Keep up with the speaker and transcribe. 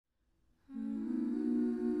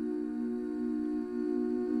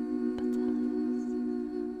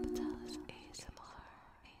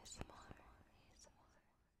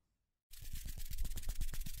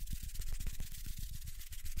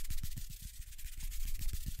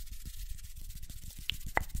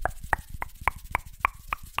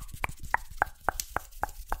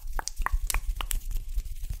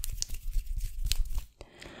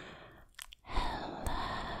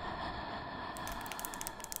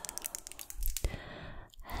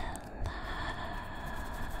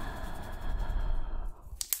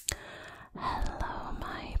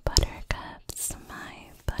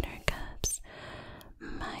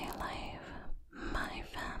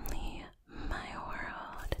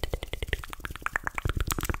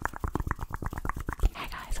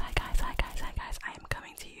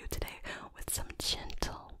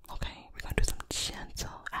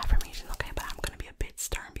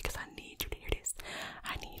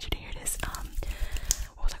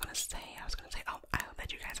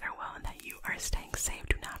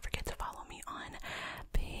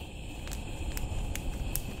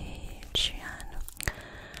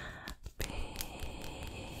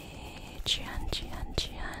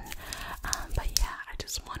But yeah, I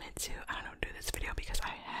just wanted to, I don't know, do this video because I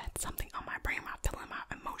had something on my brain, my feeling, my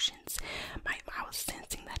emotions. I was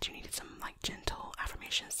sensing that you needed some like gentle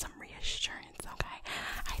affirmations, some reassurance, okay?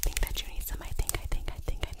 I think that you need some, I think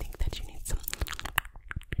that you need some,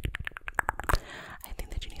 I think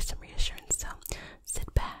that you need some reassurance. So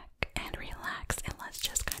sit back and relax and let's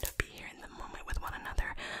just kind of be here in the moment with one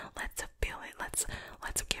another. Let's feel it. Let's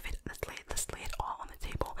give it. Let's lay it all on the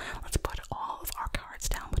table. Let's put all of our cards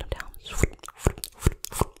down. Put them down.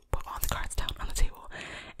 Put all the cards down on the table,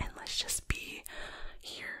 and let's just be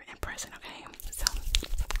here and present. Okay. So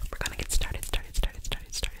we're gonna get started.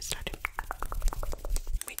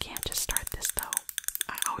 We can't just start this though.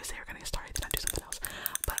 I always say we're gonna get started, then I do something else.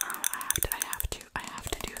 But I have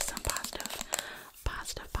to do some positive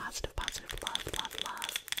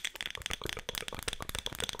love.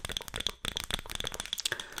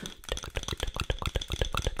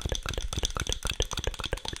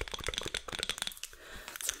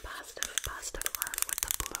 Some positive love with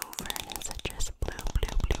the blue Vernon citrus, blue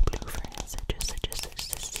Vernon citrus.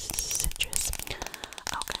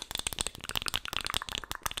 Okay.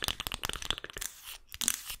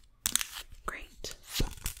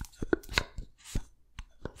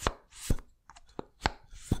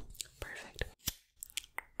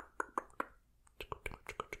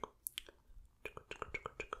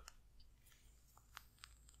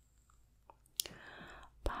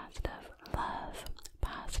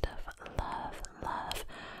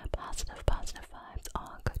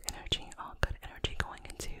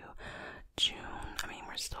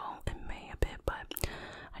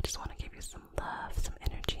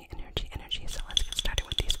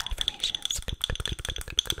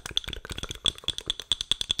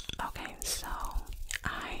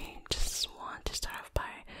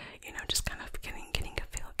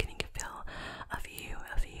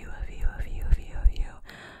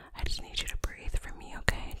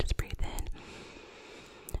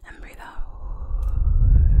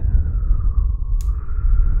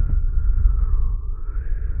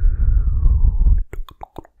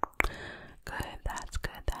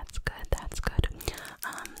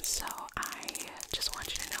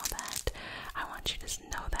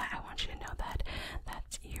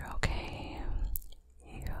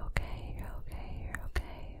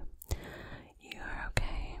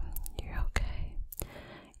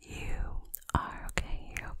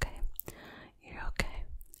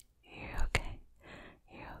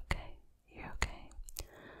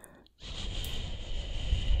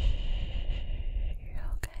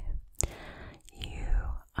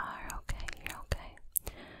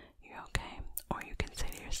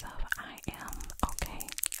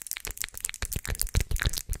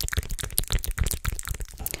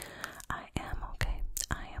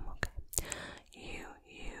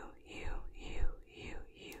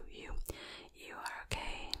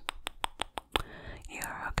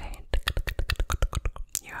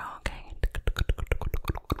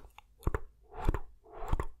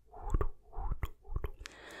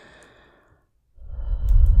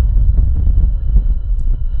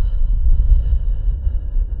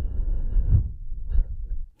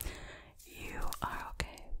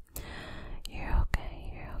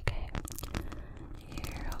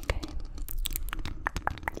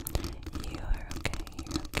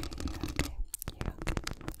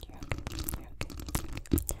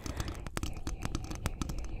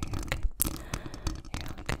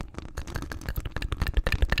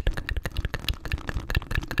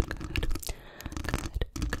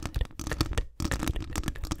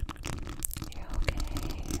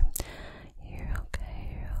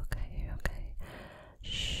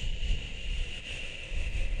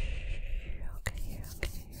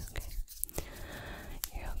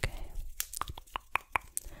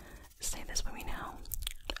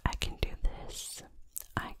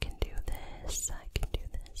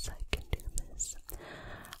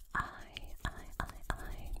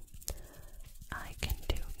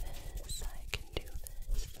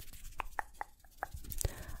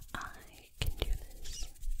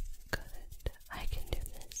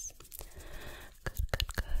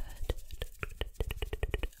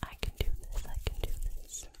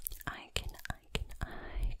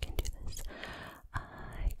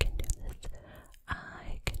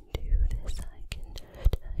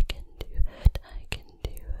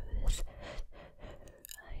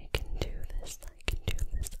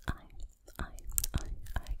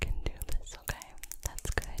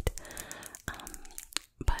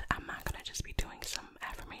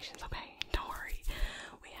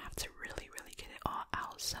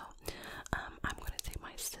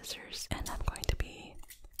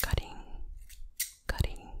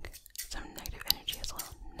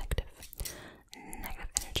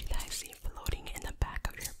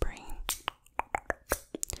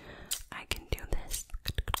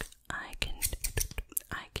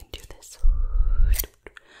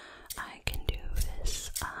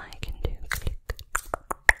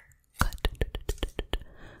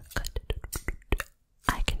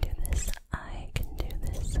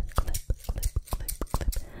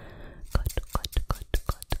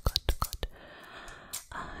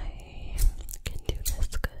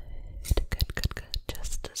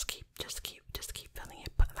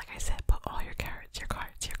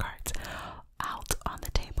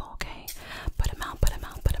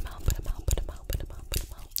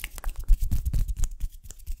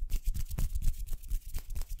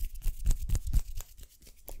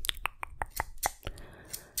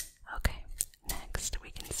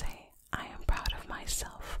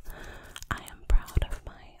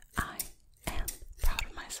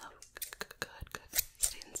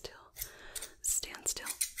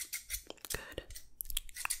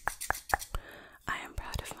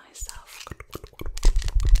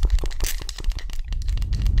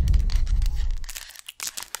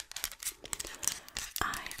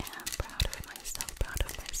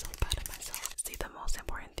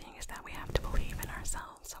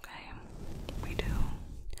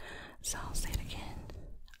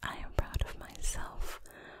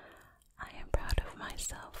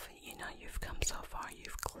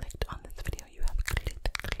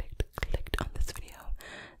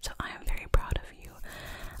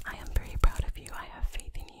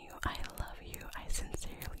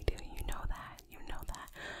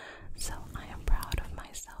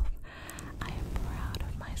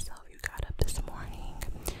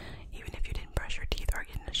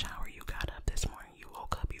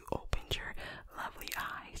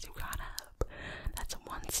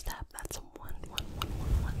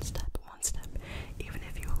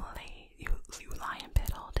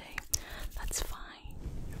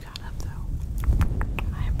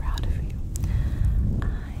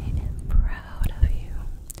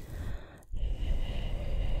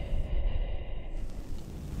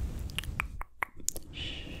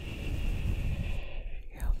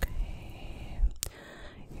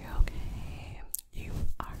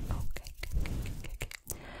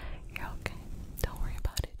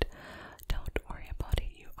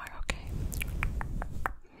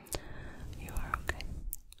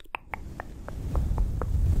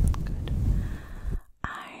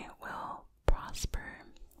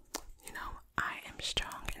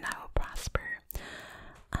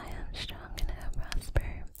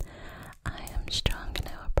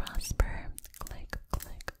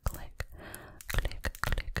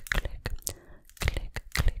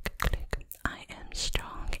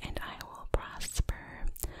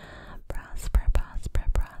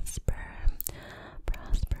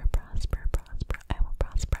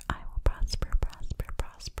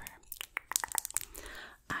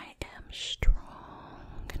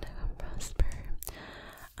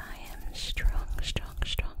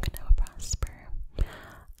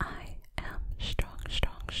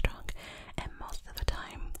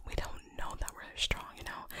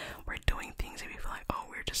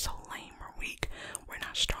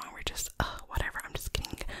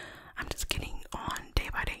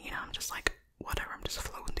 I'm just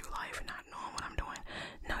floating through life and not knowing what I'm doing.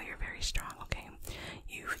 No, you're very strong, okay?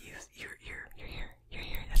 You're here. You're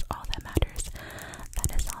here. That's all that matters.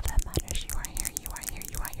 That is all that matters. You are here. You are here.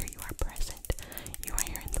 You are here. You are present. You are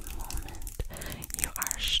here in the moment. You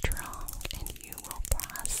are strong and you will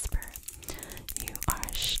prosper. You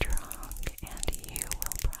are strong and you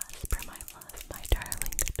will prosper, my love, my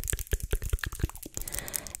darling.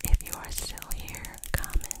 If you are still here,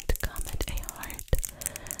 comment a heart.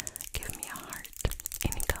 Give me a heart.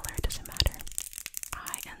 Any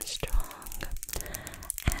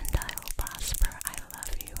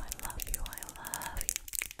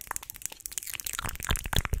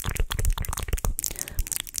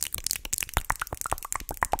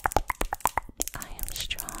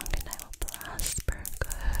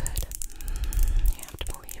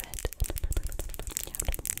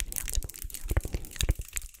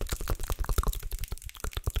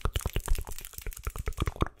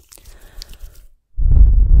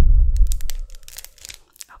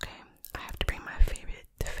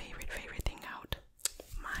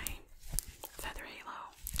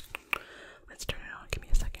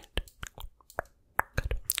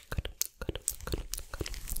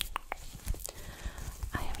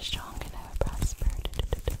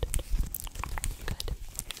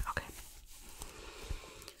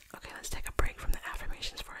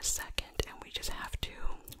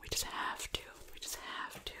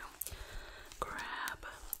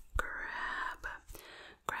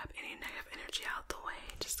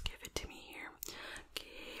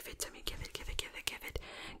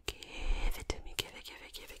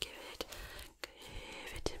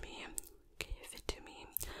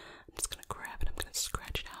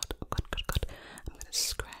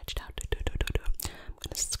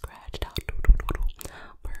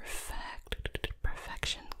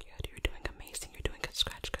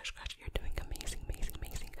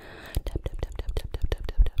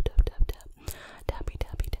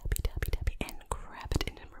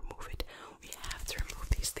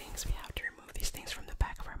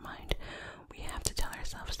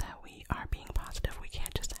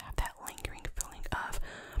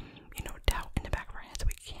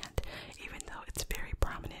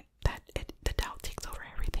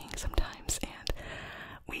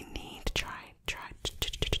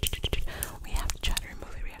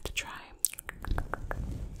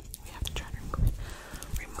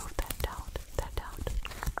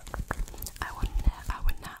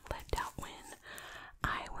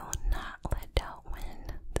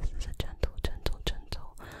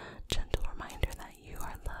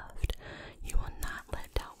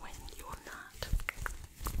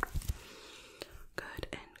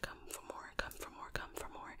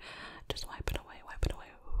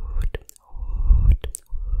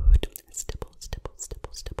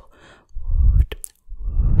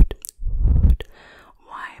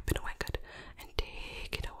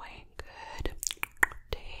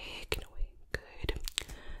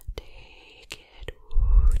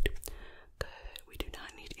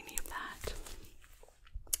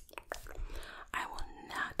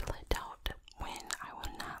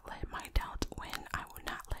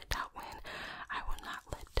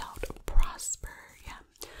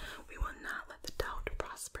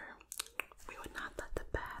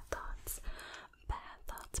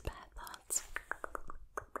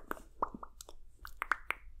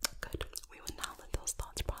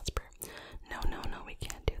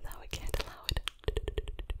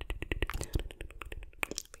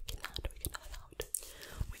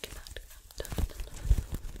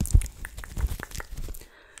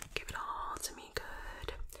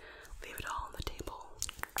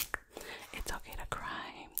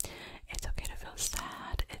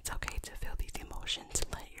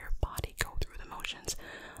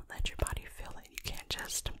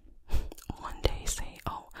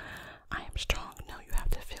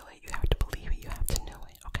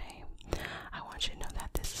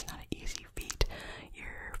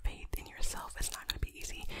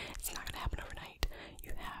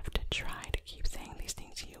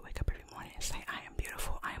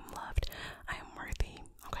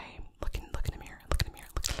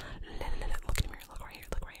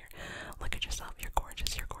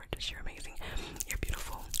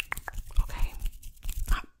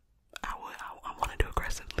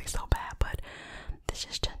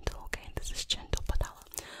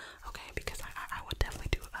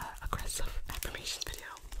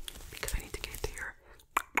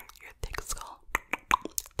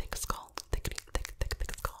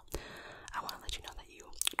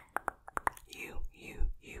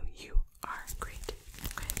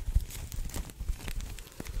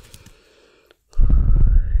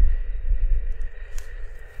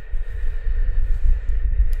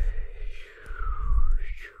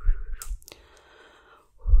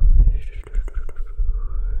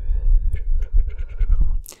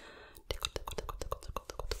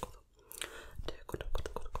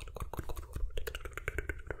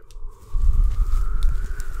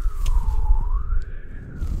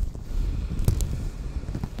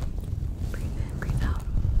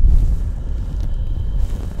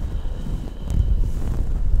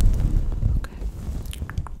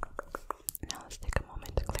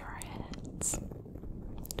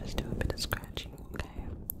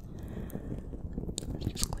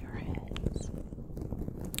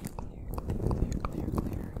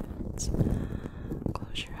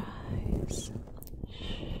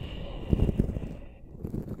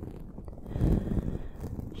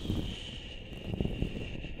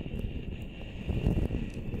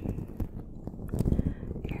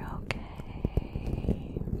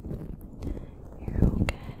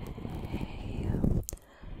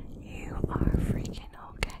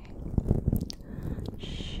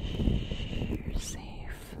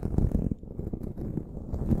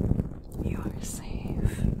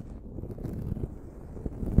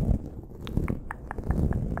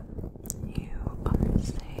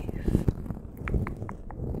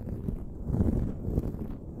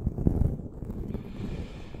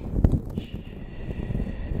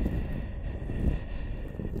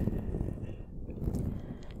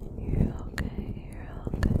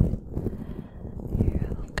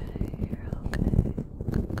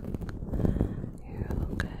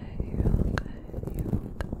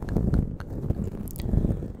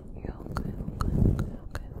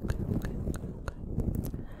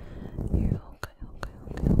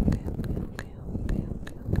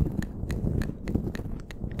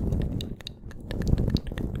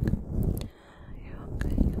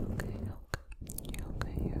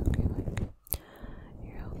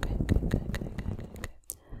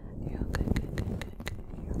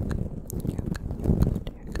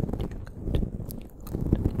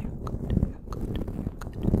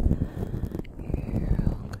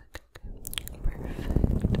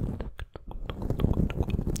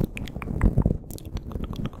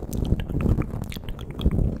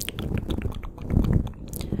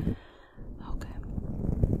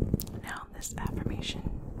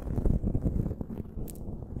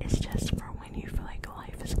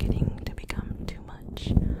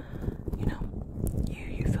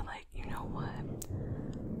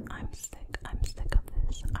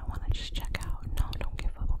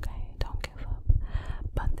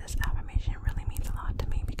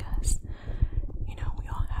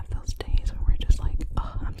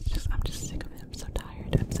I'm just sick of it. I'm so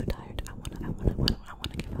tired. I'm so tired. I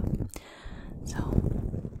wanna give up. So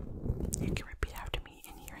you can repeat after me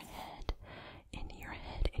in your head, in your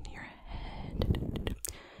head, in your head,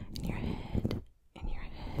 in your head, in your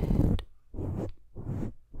head.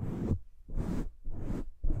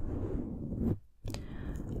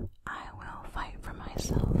 I will fight for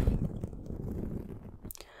myself.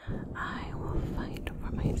 I will fight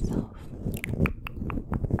for myself.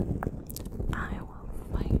 I will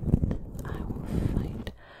fight. I will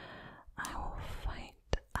fight. I will fight.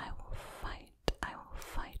 I will fight. I will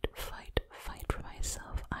fight. Fight for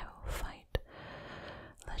myself. I will fight.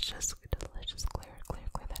 Let's just clear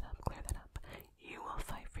that up. You will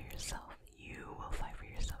fight for yourself. You will fight for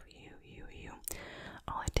yourself. You.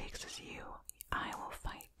 All it takes is you. I will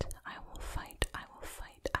fight. I will fight. I will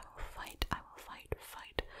fight. I will fight. I will fight.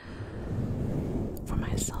 For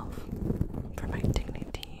myself. For my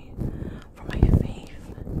dignity. For my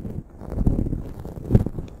faith.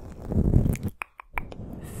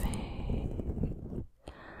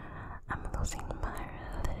 I'm losing my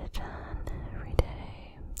religion every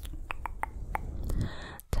day.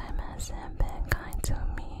 Time hasn't been kind to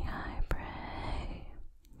me, I pray.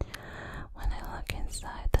 When I look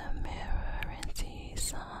inside